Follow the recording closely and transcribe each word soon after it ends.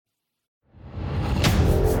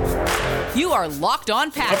You are Locked On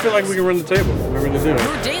Packers. I feel like we can run the table. We're going to do it.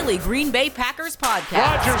 Your daily Green Bay Packers podcast.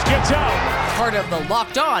 Rodgers gets out. Part of the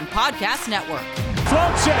Locked On Podcast Network.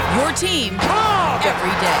 Floats it. Your team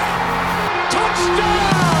every day.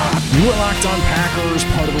 Touchdown! You are Locked On Packers,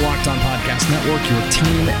 part of the Locked On Podcast Network, your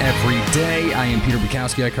team every day. I am Peter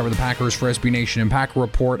Bukowski. I cover the Packers for SB Nation and Packer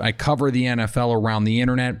Report. I cover the NFL around the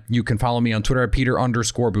internet. You can follow me on Twitter at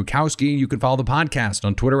Peter_Bukowski. You can follow the podcast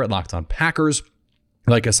on Twitter at Locked On Packers.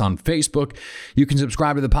 Like us on Facebook. You can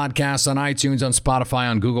subscribe to the podcast on iTunes, on Spotify,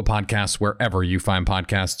 on Google Podcasts, wherever you find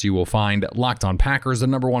podcasts. You will find Locked On Packers, the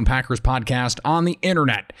 #1 Packers podcast on the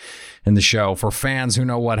internet. And the show for fans who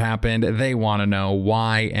know what happened. They want to know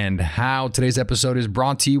why and how. Today's episode is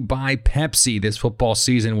brought to you by Pepsi. This football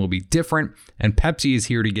season will be different, and Pepsi is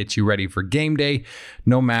here to get you ready for game day,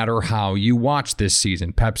 no matter how you watch this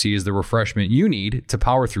season. Pepsi is the refreshment you need to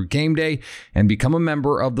power through game day and become a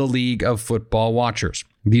member of the League of Football Watchers.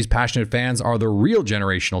 These passionate fans are the real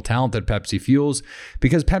generational talent that Pepsi fuels,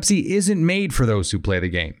 because Pepsi isn't made for those who play the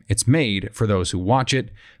game. It's made for those who watch it.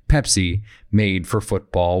 Pepsi, made for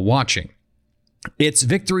football watching. It's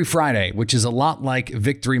Victory Friday, which is a lot like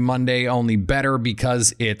Victory Monday, only better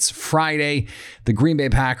because it's Friday. The Green Bay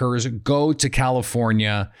Packers go to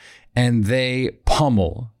California and they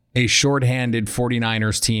pummel a shorthanded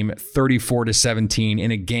 49ers team 34-17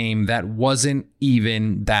 in a game that wasn't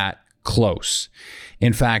even that close.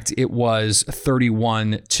 In fact, it was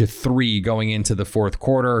 31-3 going into the fourth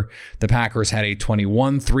quarter. The Packers had a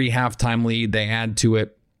 21-3 halftime lead. They add to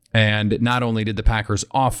it. And not only did the Packers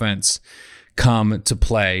offense come to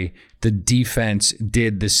play, the defense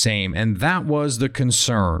did the same. And that was the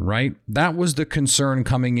concern, right? That was the concern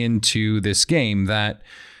coming into this game, that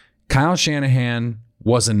Kyle Shanahan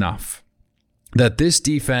was enough, that this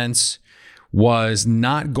defense was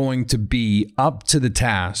not going to be up to the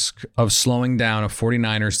task of slowing down a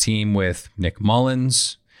 49ers team with Nick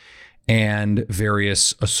Mullins and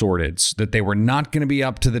various assorteds, that they were not going to be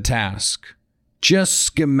up to the task.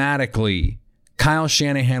 Just schematically, Kyle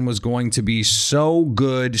Shanahan was going to be so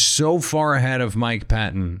good, so far ahead of Mike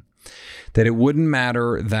Patton, that it wouldn't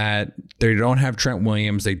matter that they don't have Trent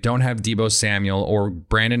Williams, they don't have Deebo Samuel or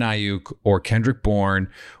Brandon Ayuk or Kendrick Bourne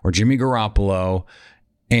or Jimmy Garoppolo,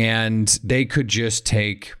 and they could just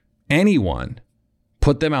take anyone,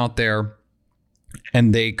 put them out there,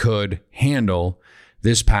 and they could handle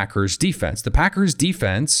this Packers defense. The Packers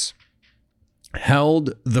defense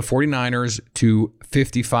held the 49ers to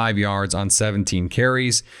 55 yards on 17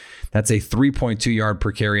 carries. That's a 3.2 yard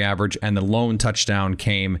per carry average, and the lone touchdown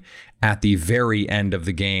came at the very end of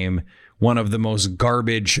the game. One of the most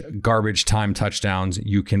garbage time touchdowns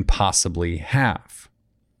you can possibly have.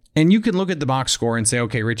 And you can look at the box score and say,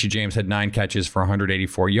 okay, Richie James had 9 catches for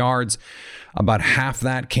 184 yards. About half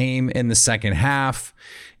that came in the second half,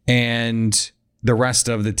 and the rest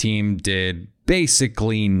of the team did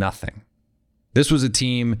basically nothing. This was a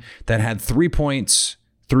team that had 3 points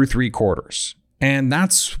through 3 quarters. And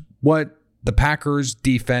that's what the Packers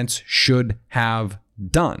defense should have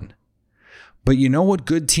done. But you know what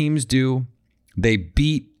good teams do? They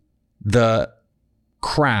beat the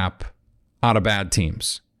crap out of bad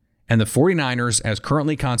teams. And the 49ers, as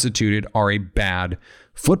currently constituted, are a bad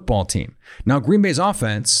football team. Now, Green Bay's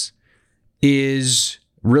offense is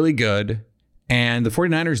really good, and the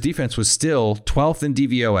 49ers defense was still 12th in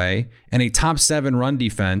DVOA and a top 7 run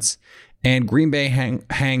defense. And Green Bay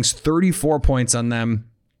hangs 34 points on them.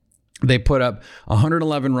 They put up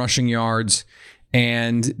 111 rushing yards,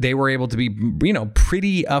 and they were able to be,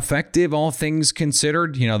 pretty effective, all things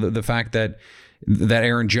considered. The fact that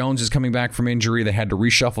Aaron Jones is coming back from injury. They had to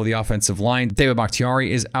reshuffle the offensive line. David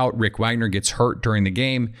Bakhtiari is out. Rick Wagner gets hurt during the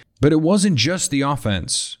game. But it wasn't just the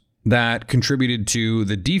offense that contributed to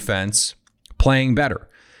the defense playing better.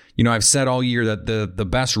 I've said all year that the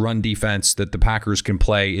best run defense that the Packers can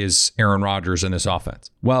play is Aaron Rodgers in this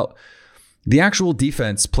offense. Well, the actual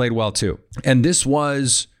defense played well too. And this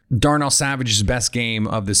was Darnell Savage's best game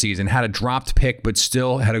of the season. Had a dropped pick, but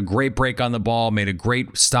still had a great break on the ball, made a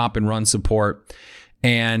great stop and run support.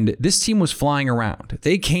 And this team was flying around.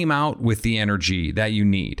 They came out with the energy that you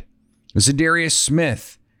need. Zadarius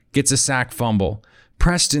Smith gets a sack fumble.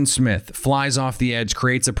 Preston Smith flies off the edge,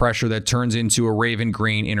 creates a pressure that turns into a Raven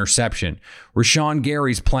Green interception. Rashawn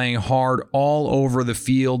Gary's playing hard all over the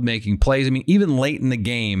field, making plays. Even late in the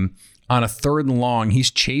game, on a 3rd and long, he's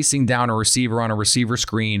chasing down a receiver on a receiver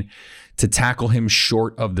screen to tackle him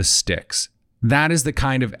short of the sticks. That is the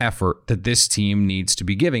kind of effort that this team needs to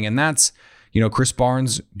be giving. And that's, Chris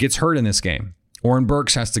Barnes gets hurt in this game. Oren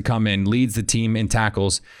Burks has to come in, leads the team in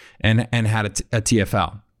tackles, and had a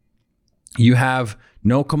TFL. You have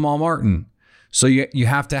no Kamal Martin. So you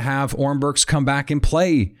have to have Oren Burks come back and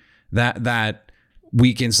play that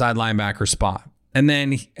weak inside linebacker spot. And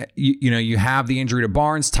then, you have the injury to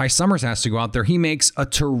Barnes. Ty Summers has to go out there. He makes a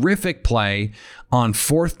terrific play on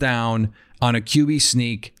 4th down on a QB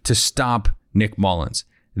sneak to stop Nick Mullins.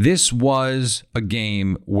 This was a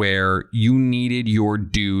game where you needed your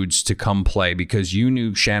dudes to come play because you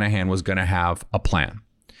knew Shanahan was going to have a plan.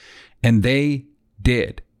 And they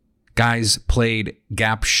did. Guys played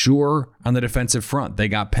gap sure on the defensive front. They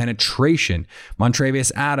got penetration.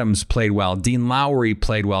 Montravius Adams played well. Dean Lowry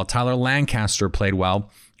played well. Tyler Lancaster played well.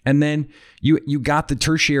 And then you got the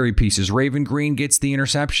tertiary pieces. Raven Green gets the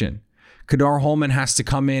interception. Kadar Holman has to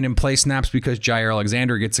come in and play snaps because Jair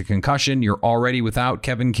Alexander gets a concussion. You're already without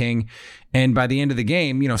Kevin King. And by the end of the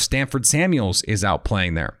game, Stanford Samuels is out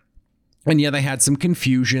playing there. And yeah, they had some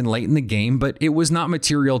confusion late in the game, but it was not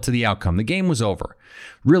material to the outcome. The game was over.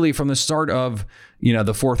 Really, from the start of,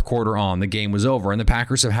 the fourth quarter on, the game was over. And the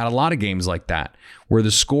Packers have had a lot of games like that, where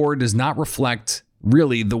the score does not reflect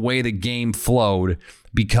really the way the game flowed,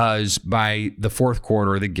 because by the fourth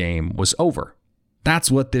quarter, the game was over.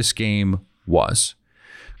 That's what this game was.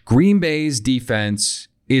 Green Bay's defense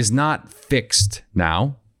is not fixed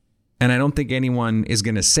now, and I don't think anyone is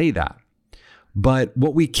going to say that. But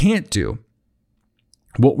what we can't do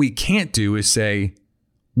is say,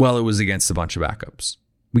 well, it was against a bunch of backups.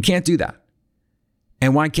 We can't do that.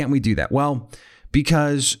 And why can't we do that? Well,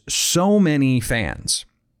 because so many fans,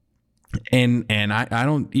 and I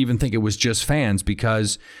don't even think it was just fans,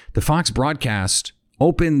 because the Fox broadcast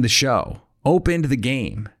opened the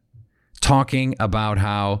game talking about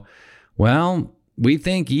how, well, we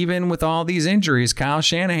think even with all these injuries, Kyle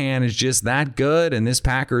Shanahan is just that good, and this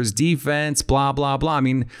Packers defense, blah, blah, blah. I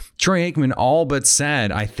mean, Troy Aikman all but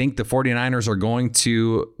said, I think the 49ers are going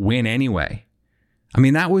to win anyway. I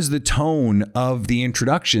mean, that was the tone of the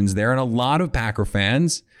introductions there. And a lot of Packer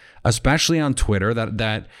fans, especially on Twitter,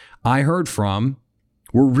 that I heard from,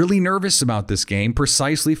 were really nervous about this game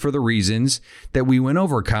precisely for the reasons that we went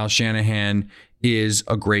over. Kyle Shanahan is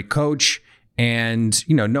a great coach. And,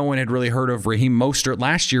 no one had really heard of Raheem Mostert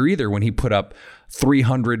last year either, when he put up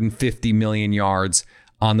 350 million yards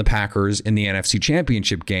on the Packers in the NFC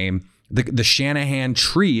Championship game. The Shanahan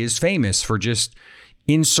tree is famous for just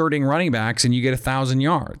inserting running backs and you get 1,000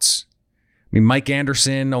 yards. I mean, Mike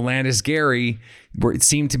Anderson, Olandis Gary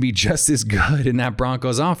seemed to be just as good in that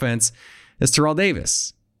Broncos offense as Terrell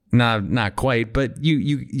Davis. Not quite, but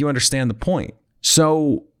you understand the point.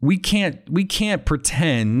 So we can't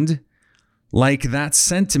pretend like that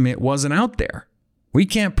sentiment wasn't out there. We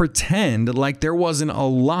can't pretend like there wasn't a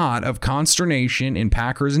lot of consternation in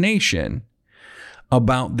Packers Nation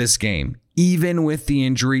about this game, even with the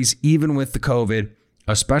injuries, even with the COVID,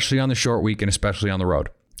 especially on the short week and especially on the road.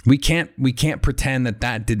 We can't pretend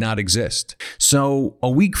that did not exist. So a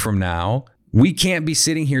week from now, we can't be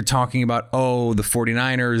sitting here talking about, the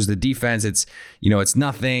 49ers, the defense, it's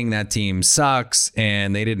nothing, that team sucks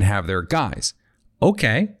and they didn't have their guys.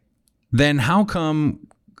 Okay. Then how come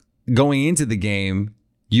going into the game,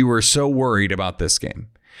 you were so worried about this game?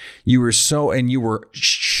 You were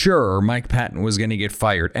sure Mike Patton was going to get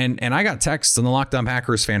fired. And I got texts on the Locked On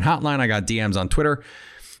Packers fan hotline. I got DMs on Twitter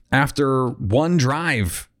after one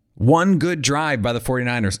good drive by the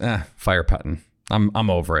 49ers. Fire Patton. I'm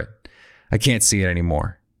over it. I can't see it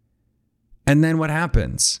anymore. And then what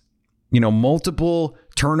happens? Multiple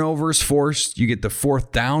turnovers forced. You get the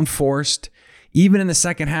 4th down forced. Even in the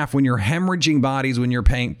second half, when you're hemorrhaging bodies, when you're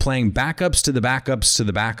playing backups to the backups to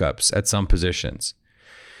the backups at some positions.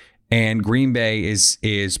 And Green Bay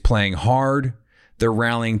is playing hard. They're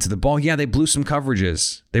rallying to the ball. Yeah, they blew some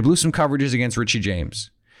coverages. They blew some coverages against Richie James.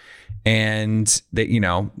 And they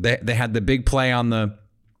had the big play on the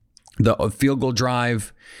field goal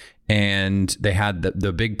drive. And they had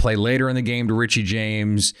the big play later in the game to Richie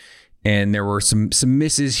James. And there were some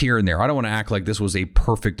misses here and there. I don't want to act like this was a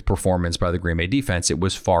perfect performance by the Green Bay defense. It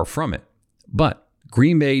was far from it. But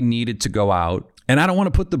Green Bay needed to go out. And I don't want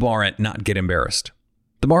to put the bar at not get embarrassed.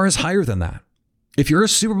 The bar is higher than that. If you're a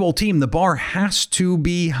Super Bowl team, the bar has to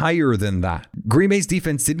be higher than that. Green Bay's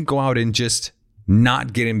defense didn't go out and just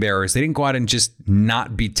not get embarrassed. They didn't go out and just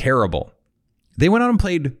not be terrible. They went out and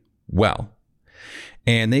played well.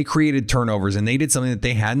 And they created turnovers, and they did something that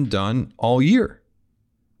they hadn't done all year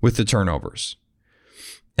with the turnovers.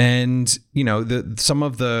 And, some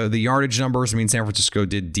of the yardage numbers, I mean, San Francisco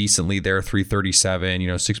did decently there, 337,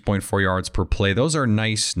 6.4 yards per play. Those are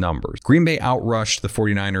nice numbers. Green Bay outrushed the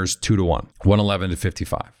 49ers 2-1,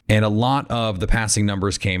 111-55. And a lot of the passing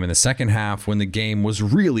numbers came in the second half when the game was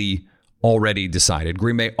really already decided.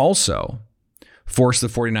 Green Bay also forced the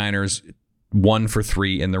 49ers 1 for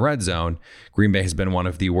 3 in the red zone. Green Bay has been one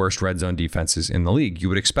of the worst red zone defenses in the league. You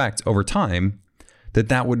would expect over time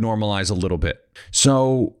that would normalize a little bit.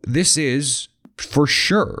 So this is for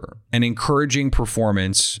sure an encouraging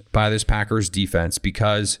performance by this Packers defense,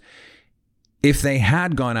 because if they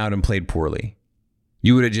had gone out and played poorly,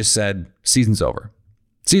 you would have just said, season's over.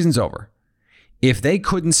 Season's over. If they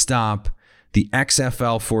couldn't stop the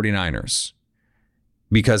XFL 49ers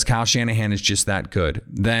because Kyle Shanahan is just that good,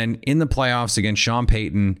 then in the playoffs against Sean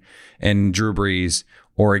Payton and Drew Brees,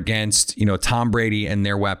 or against, Tom Brady and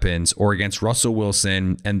their weapons, or against Russell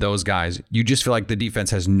Wilson and those guys, you just feel like the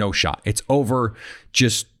defense has no shot. It's over.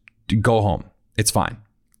 Just go home. It's fine.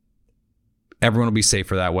 Everyone will be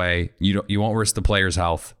safer that way. You won't risk the players'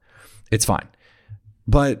 health. It's fine.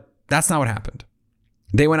 But that's not what happened.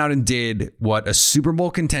 They went out and did what a Super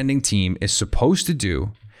Bowl contending team is supposed to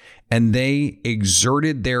do, and they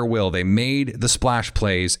exerted their will. They made the splash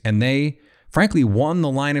plays, and they frankly won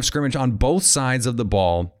the line of scrimmage on both sides of the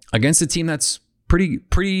ball against a team that's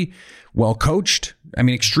pretty well coached. I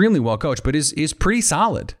mean, extremely well coached, but is pretty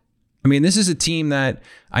solid. I mean, this is a team that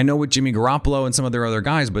I know with Jimmy Garoppolo and some of their other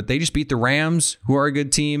guys, but they just beat the Rams, who are a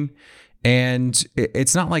good team. And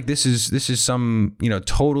it's not like this is some,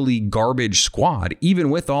 totally garbage squad. Even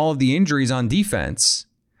with all of the injuries on defense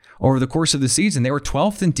over the course of the season, they were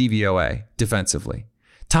 12th in DVOA defensively,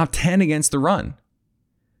 top 10 against the run.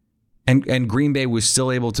 And Green Bay was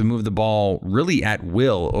still able to move the ball really at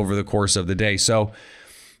will over the course of the day. So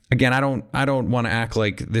again, I don't want to act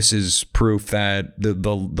like this is proof that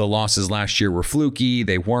the losses last year were fluky.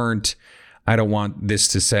 They weren't. I don't want this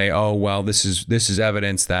to say, oh well, this is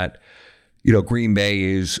evidence that Green Bay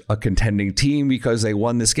is a contending team because they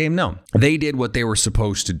won this game. No, they did what they were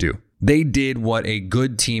supposed to do. They did what a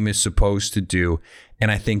good team is supposed to do.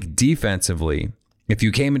 And I think defensively, if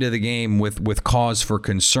you came into the game with cause for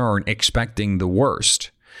concern, expecting the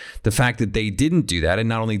worst, the fact that they didn't do that, and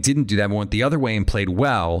not only didn't do that, but went the other way and played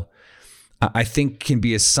well, I think can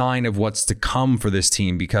be a sign of what's to come for this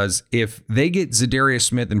team. Because if they get Zadarius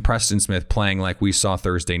Smith and Preston Smith playing like we saw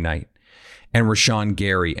Thursday night, and Rashawn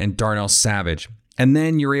Gary and Darnell Savage, and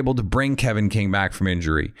then you're able to bring Kevin King back from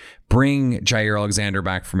injury, bring Jair Alexander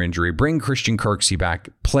back from injury, bring Christian Kirksey back,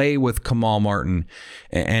 play with Kamal Martin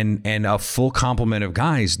and a full complement of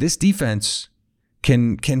guys, this defense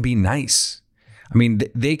can be nice. I mean,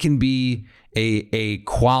 they can be a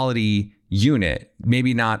quality unit,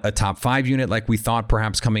 maybe not a top 5 unit like we thought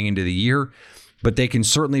perhaps coming into the year, but they can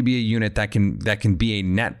certainly be a unit that can be a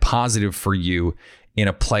net positive for you in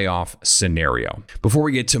a playoff scenario. Before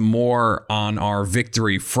we get to more on our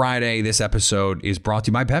Victory Friday, this episode is brought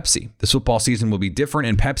to you by Pepsi. This football season will be different,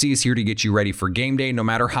 and Pepsi is here to get you ready for game day no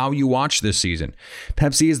matter how you watch this season.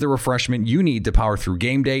 Pepsi is the refreshment you need to power through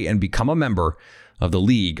game day and become a member of the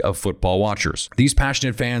League of Football Watchers. These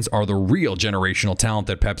passionate fans are the real generational talent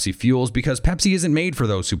that Pepsi fuels, because Pepsi isn't made for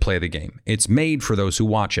those who play the game. It's made for those who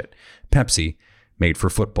watch it. Pepsi, made for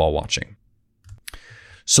football watching.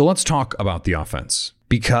 So let's talk about the offense,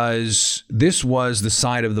 because this was the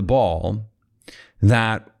side of the ball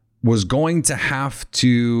that was going to have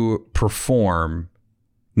to perform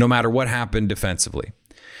no matter what happened defensively,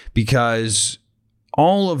 because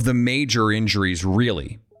all of the major injuries,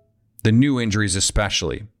 really, the new injuries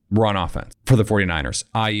especially, were on offense for the 49ers.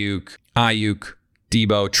 Ayuk,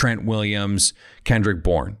 Debo, Trent Williams, Kendrick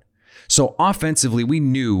Bourne. So offensively, we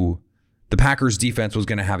knew the Packers defense was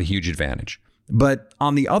going to have a huge advantage. But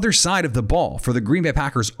on the other side of the ball, for the Green Bay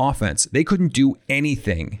Packers offense, they couldn't do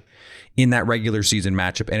anything in that regular season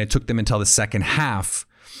matchup. And it took them until the second half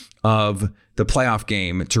of the playoff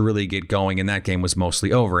game to really get going. And that game was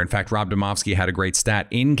mostly over. In fact, Rob Domofsky had a great stat.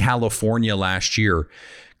 In California last year,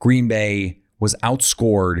 Green Bay was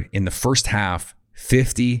outscored in the first half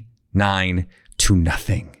 59-0.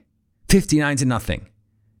 59-0.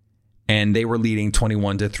 And they were leading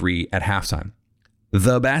 21-3 at halftime.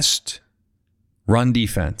 The best run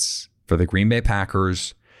defense for the Green Bay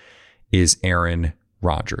Packers is Aaron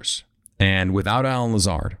Rodgers. And without Allen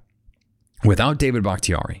Lazard, without David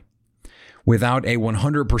Bakhtiari, without a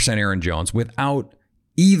 100% Aaron Jones, without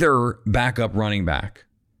either backup running back,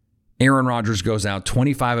 Aaron Rodgers goes out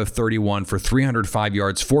 25 of 31 for 305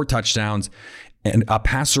 yards, 4 touchdowns, and a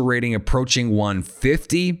passer rating approaching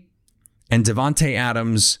 150. And Devontae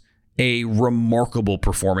Adams, a remarkable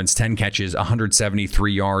performance, 10 catches,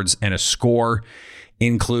 173 yards, and a score,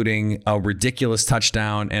 including a ridiculous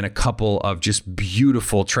touchdown and a couple of just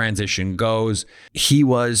beautiful transition goes. He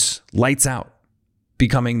was lights out,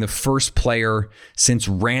 becoming the first player since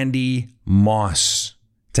Randy Moss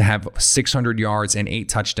to have 600 yards and 8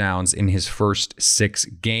 touchdowns in his first 6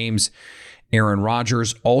 games. Aaron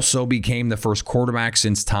Rodgers also became the first quarterback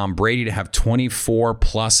since Tom Brady to have 24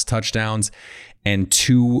 plus touchdowns and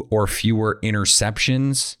 2 or fewer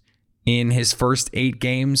interceptions in his first 8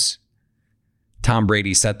 games. Tom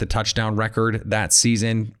Brady set the touchdown record that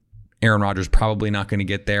season. Aaron Rodgers probably not going to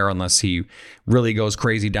get there unless he really goes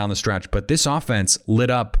crazy down the stretch. But this offense lit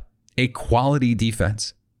up a quality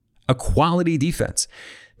defense. A quality defense.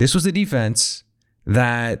 This was a defense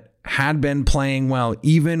that had been playing well,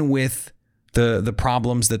 even with the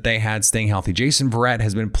problems that they had staying healthy. Jason Verrett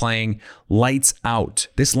has been playing lights out.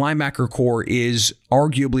 This linebacker core is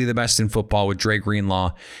arguably the best in football with Dre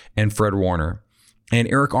Greenlaw and Fred Warner. And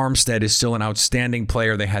Eric Armstead is still an outstanding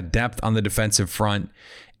player. They had depth on the defensive front.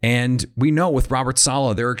 And we know with Robert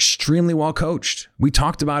Saleh, they're extremely well coached. We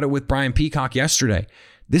talked about it with Brian Peacock yesterday.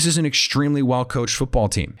 This is an extremely well coached football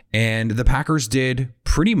team. And the Packers did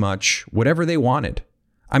pretty much whatever they wanted.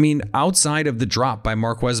 I mean, outside of the drop by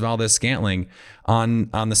Marquez Valdes-Scantling on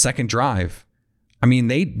the second drive, I mean,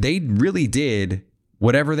 they really did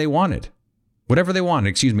whatever they wanted. Whatever they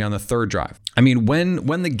wanted, on the third drive. I mean,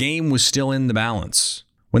 when the game was still in the balance,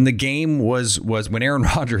 when the game was when Aaron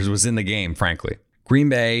Rodgers was in the game, frankly, Green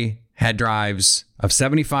Bay had drives of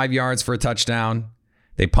 75 yards for a touchdown.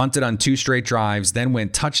 They punted on 2 straight drives, then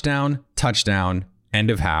went touchdown, end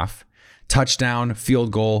of half, touchdown,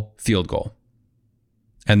 field goal.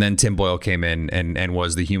 And then Tim Boyle came in and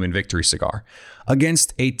was the human victory cigar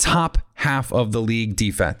against a top half of the league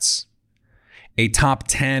defense, a top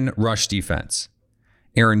 10 rush defense.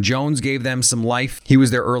 Aaron Jones gave them some life. He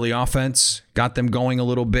was their early offense, got them going a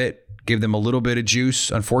little bit, gave them a little bit of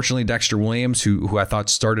juice. Unfortunately, Dexter Williams, who I thought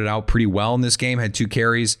started out pretty well in this game, had 2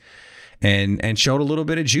 carries and showed a little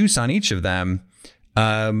bit of juice on each of them,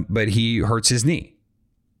 but he hurts his knee.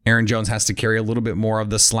 Aaron Jones has to carry a little bit more of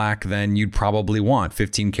the slack than you'd probably want.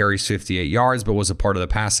 15 carries, 58 yards, but was a part of the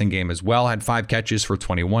passing game as well. Had 5 catches for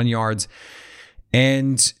 21 yards.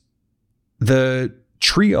 And the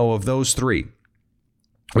trio of those 3,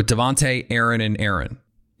 with Devontae, Aaron, and Aaron,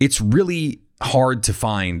 it's really hard to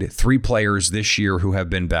find 3 players this year who have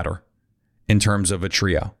been better in terms of a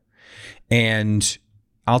trio. And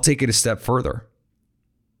I'll take it a step further.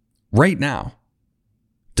 Right now,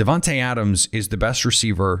 Davante Adams is the best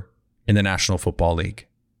receiver in the National Football League.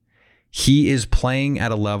 He is playing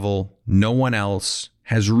at a level no one else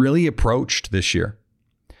has really approached this year.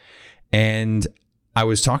 And I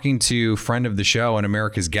was talking to a friend of the show and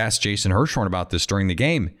America's guest, Jason Hirschhorn, about this during the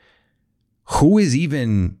game. Who is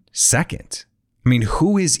even second? I mean,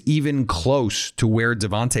 who is even close to where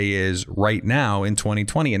Davante is right now in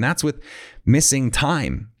 2020? And that's with missing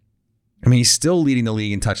time. I mean, he's still leading the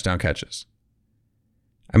league in touchdown catches.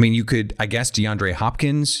 I mean, you could, I guess, DeAndre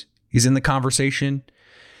Hopkins is in the conversation.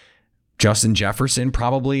 Justin Jefferson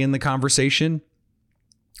probably in the conversation.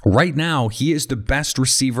 Right now, he is the best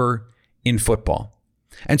receiver in football.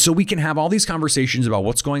 And so we can have all these conversations about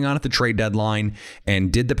what's going on at the trade deadline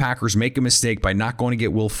and did the Packers make a mistake by not going to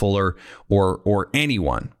get Will Fuller or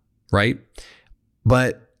anyone, right?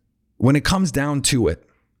 But when it comes down to it,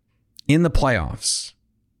 in the playoffs,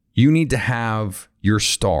 you need to have your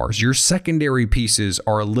stars. Your secondary pieces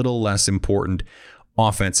are a little less important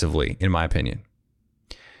offensively, in my opinion.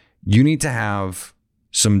 You need to have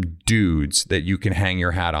some dudes that you can hang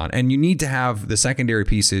your hat on. And you need to have the secondary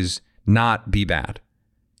pieces not be bad.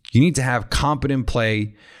 You need to have competent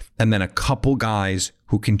play and then a couple guys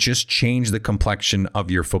who can just change the complexion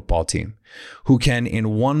of your football team, who can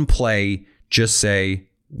in one play just say,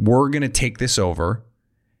 we're going to take this over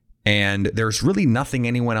and there's really nothing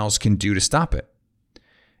anyone else can do to stop it.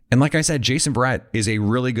 And like I said, Jason Verrett is a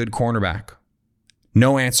really good cornerback.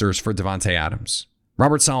 No answers for Davante Adams.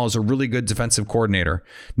 Robert Saleh is a really good defensive coordinator.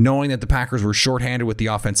 Knowing that the Packers were shorthanded with the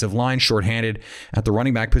offensive line, shorthanded at the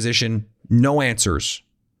running back position, no answers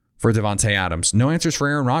for Davante Adams. No answers for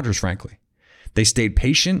Aaron Rodgers, frankly. They stayed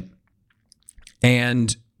patient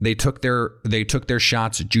and they took their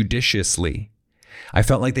shots judiciously. I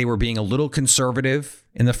felt like they were being a little conservative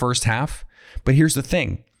in the first half. But here's the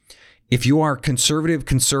thing. If you are conservative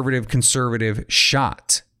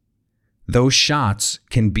shot, those shots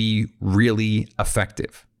can be really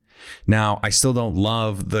effective. Now, I still don't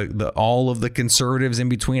love the all of the conservatives in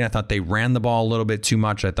between. I thought they ran the ball a little bit too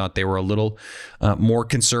much. I thought they were a little more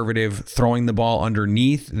conservative throwing the ball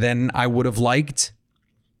underneath than I would have liked.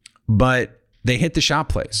 But they hit the shot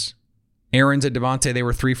plays. Aaron's and Devontae, they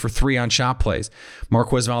were 3 for 3 on shot plays.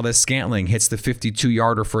 Marquez Valdes-Scantling hits the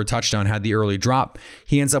 52-yarder for a touchdown, had the early drop.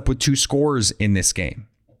 He ends up with 2 scores in this game.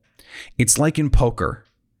 It's like in poker.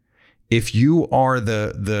 If you are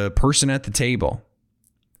the person at the table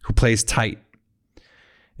who plays tight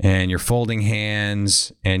and you're folding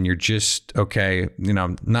hands and you're just, okay,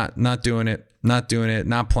 not doing it,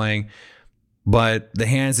 not playing. But the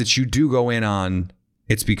hands that you do go in on,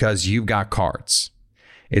 it's because you've got cards.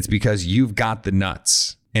 It's because you've got the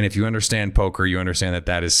nuts. And if you understand poker, you understand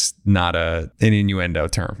that is not an innuendo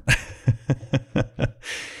term.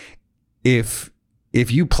 If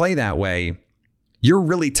you play that way, you're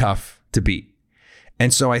really tough to beat.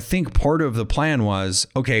 And so I think part of the plan was,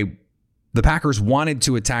 okay, the Packers wanted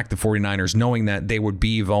to attack the 49ers knowing that they would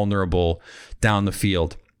be vulnerable down the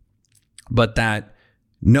field, but that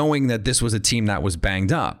knowing that this was a team that was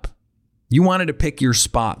banged up, you wanted to pick your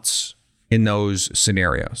spots in those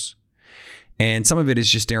scenarios. And some of it is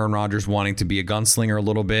just Aaron Rodgers wanting to be a gunslinger a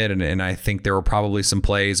little bit. And I think there were probably some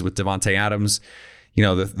plays with Davante Adams,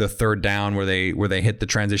 the third down where they hit the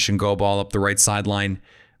transition go ball up the right sideline.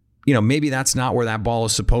 Maybe that's not where that ball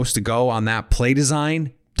is supposed to go on that play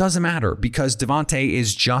design. Doesn't matter, because Davante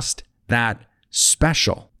is just that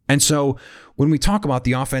special. And so when we talk about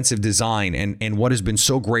the offensive design and what has been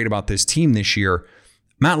so great about this team this year,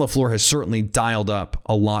 Matt LaFleur has certainly dialed up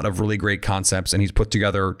a lot of really great concepts, and he's put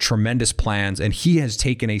together tremendous plans, and he has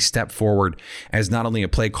taken a step forward as not only a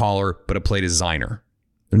play caller, but a play designer.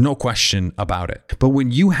 There's no question about it. But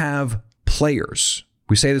when you have players,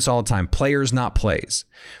 we say this all the time, players, not plays.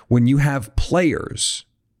 When you have players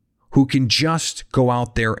who can just go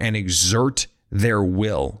out there and exert their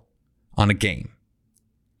will on a game,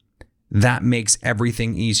 that makes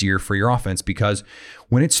everything easier for your offense, because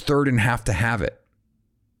when it's third and have to have it,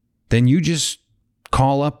 then you just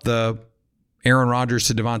call up the Aaron Rodgers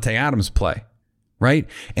to Davante Adams play, right?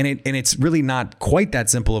 And it's really not quite that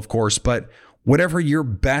simple, of course, but whatever your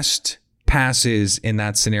best pass is in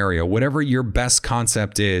that scenario, whatever your best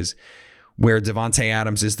concept is where Davante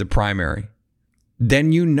Adams is the primary,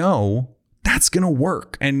 then that's going to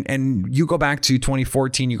work. And you go back to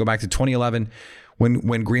 2014, you go back to 2011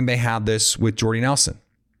 when Green Bay had this with Jordy Nelson.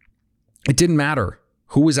 It didn't matter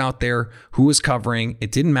who was out there, who was covering.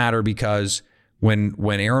 It didn't matter, because when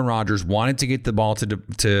Aaron Rodgers wanted to get the ball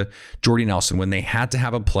to Jordy Nelson, when they had to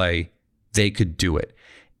have a play, they could do it.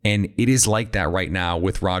 And it is like that right now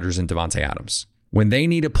with Rodgers and Davante Adams. When they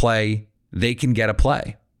need a play, they can get a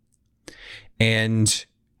play. And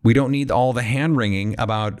we don't need all the hand-wringing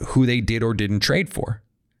about who they did or didn't trade for.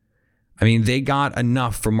 I mean, they got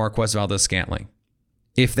enough from Marquez Valdes-Scantling.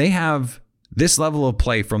 If they have this level of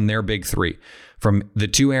play from their big three, from the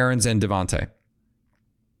two Aarons and Davante,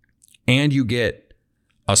 and you get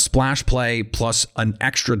a splash play plus an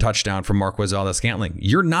extra touchdown from Marquez Valdes-Scantling,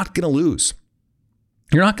 you're not going to lose.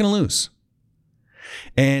 You're not going to lose.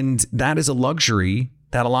 And that is a luxury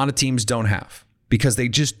that a lot of teams don't have, because they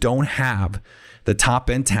just don't have the top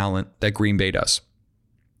end talent that Green Bay does.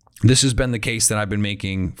 This has been the case that I've been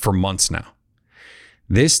making for months now.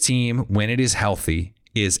 This team, when it is healthy,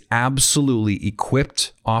 is absolutely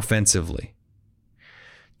equipped offensively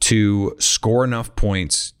to score enough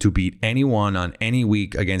points to beat anyone on any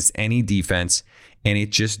week against any defense, and it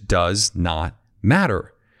just does not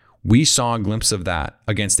matter. We saw a glimpse of that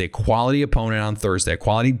against a quality opponent on Thursday, a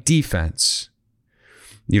quality defense.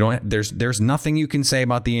 There's nothing you can say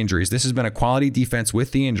about the injuries. This has been a quality defense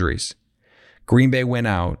with the injuries. Green Bay went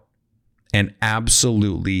out and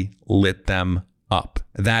absolutely lit them up.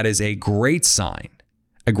 That is a great sign,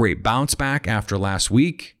 a great bounce back after last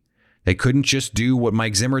week. They couldn't just do what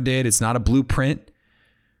Mike Zimmer did. It's not a blueprint.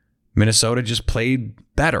 Minnesota just played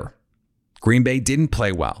better. Green Bay didn't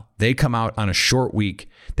play well. They come out on a short week.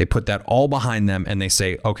 They put that all behind them and they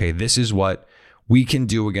say, okay, this is what we can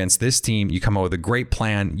do against this team. You come out with a great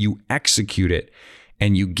plan, you execute it,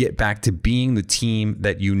 and you get back to being the team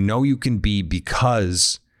that you know you can be,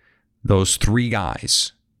 because those three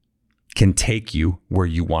guys can take you where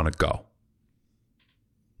you want to go.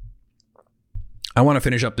 I want to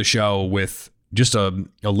finish up the show with just a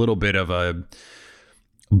little bit of a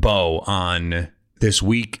bow on this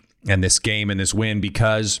week and this game and this win,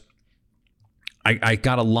 because I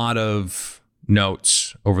got a lot of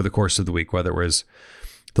notes over the course of the week, whether it was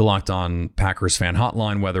the Locked On Packers fan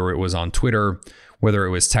hotline, whether it was on Twitter, whether it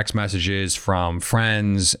was text messages from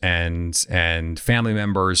friends and family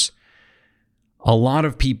members. A lot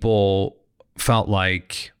of people felt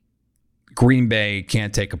like Green Bay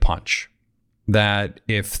can't take a punch, that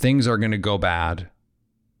if things are going to go bad,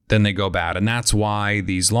 then they go bad. And that's why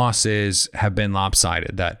these losses have been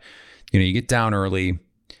lopsided, that, you get down early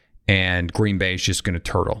and Green Bay is just going to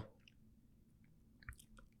turtle.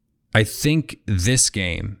 I think this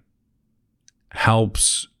game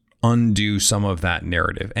helps undo some of that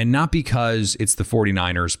narrative, and not because it's the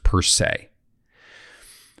 49ers per se,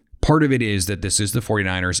 Part of it is that this is the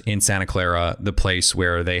 49ers in Santa Clara, the place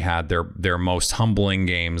where they had their most humbling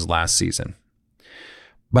games last season.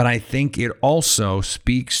 But I think it also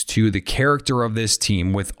speaks to the character of this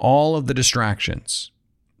team with all of the distractions.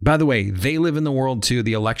 By the way, they live in the world too.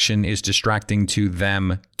 The election is distracting to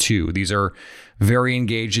them too. These are very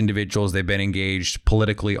engaged individuals. They've been engaged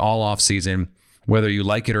politically all off season. Whether you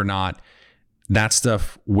like it or not, that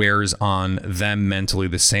stuff wears on them mentally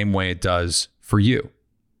the same way it does for you.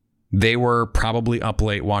 They were probably up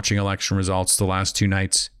late watching election results the last 2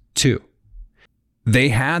 nights too. They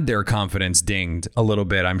had their confidence dinged a little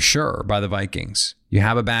bit, I'm sure, by the Vikings. You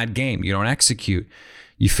have a bad game. You don't execute.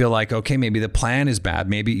 You feel like, okay, maybe the plan is bad.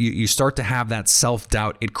 Maybe you start to have that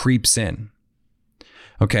self-doubt. It creeps in.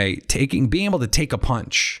 Okay, being able to take a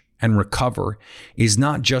punch and recover is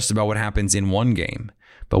not just about what happens in one game,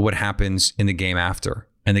 but what happens in the game after,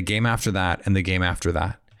 and the game after that, and the game after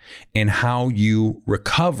that. And how you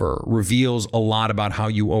recover reveals a lot about how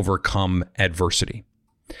you overcome adversity.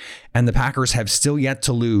 And the Packers have still yet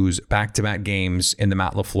to lose back-to-back games in the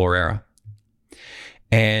Matt LaFleur era.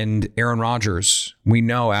 And Aaron Rodgers, we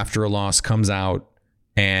know after a loss, comes out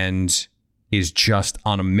and is just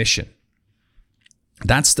on a mission.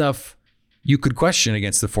 That stuff you could question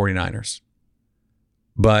against the 49ers.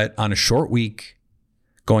 But on a short week,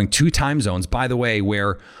 going 2 time zones, by the way,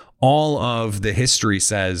 where all of the history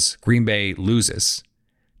says Green Bay loses,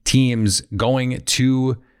 teams going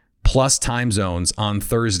 2+ time zones on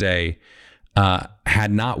Thursday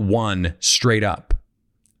had not won straight up.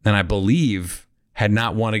 And I believe had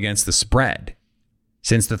not won against the spread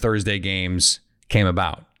since the Thursday games came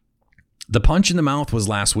about. The punch in the mouth was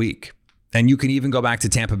last week. And you can even go back to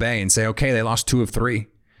Tampa Bay and say, okay, they lost 2 of 3.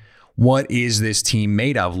 What is this team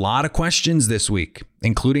made of? A lot of questions this week,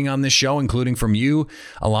 including on this show, including from you,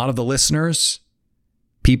 a lot of the listeners,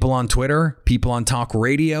 people on Twitter, people on talk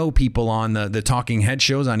radio, people on the talking head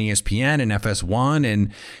shows on ESPN and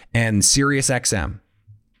FS1 and Sirius XM.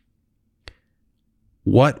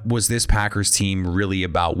 What was this Packers team really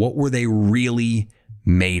about? What were they really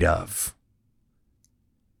made of?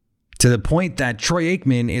 To the point that Troy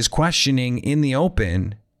Aikman is questioning in the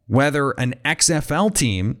open whether an XFL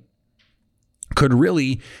team could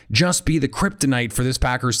really just be the kryptonite for this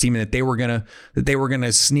Packers team, and that they were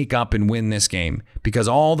gonna sneak up and win this game because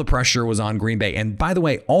all the pressure was on Green Bay. And by the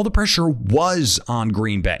way, all the pressure was on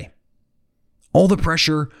Green Bay. All the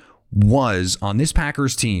pressure was on this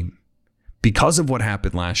Packers team because of what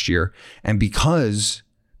happened last year and because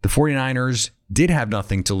the 49ers did have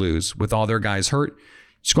nothing to lose with all their guys hurt.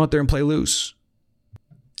 Just go out there and play loose.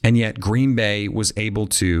 And yet Green Bay was able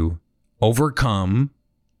to overcome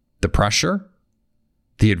the pressure,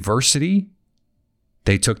 the adversity.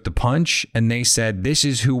 They took the punch and they said, this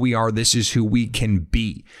is who we are. This is who we can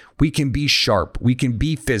be. We can be sharp. We can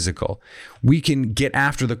be physical. We can get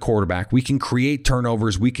after the quarterback. We can create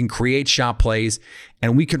turnovers. We can create shot plays,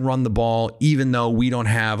 and we can run the ball even though we don't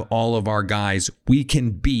have all of our guys. We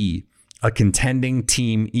can be a contending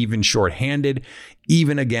team, even shorthanded,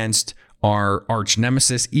 even against our arch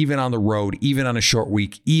nemesis, even on the road, even on a short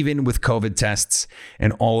week, even with COVID tests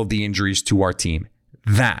and all of the injuries to our team.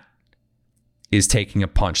 That is taking a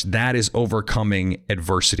punch. That is overcoming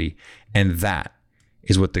adversity. And that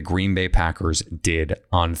is what the Green Bay Packers did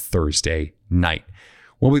on Thursday night.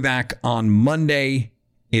 We'll be back on Monday.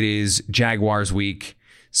 It is Jaguars week,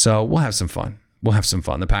 so we'll have some fun.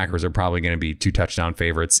 The Packers are probably going to be 2 touchdown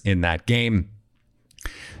favorites in that game.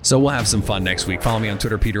 So we'll have some fun next week. Follow me on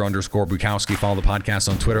Twitter, Peter_Bukowski. Follow the podcast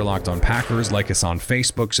on Twitter, Locked On Packers. Like us on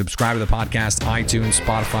Facebook. Subscribe to the podcast, iTunes,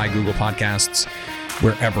 Spotify, Google Podcasts.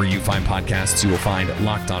 Wherever you find podcasts, you will find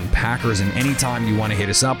Locked On Packers. And anytime you want to hit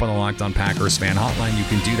us up on the Locked On Packers fan hotline, you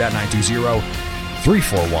can do that,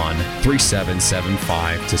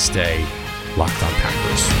 920-341-3775 to stay Locked On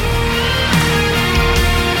Packers.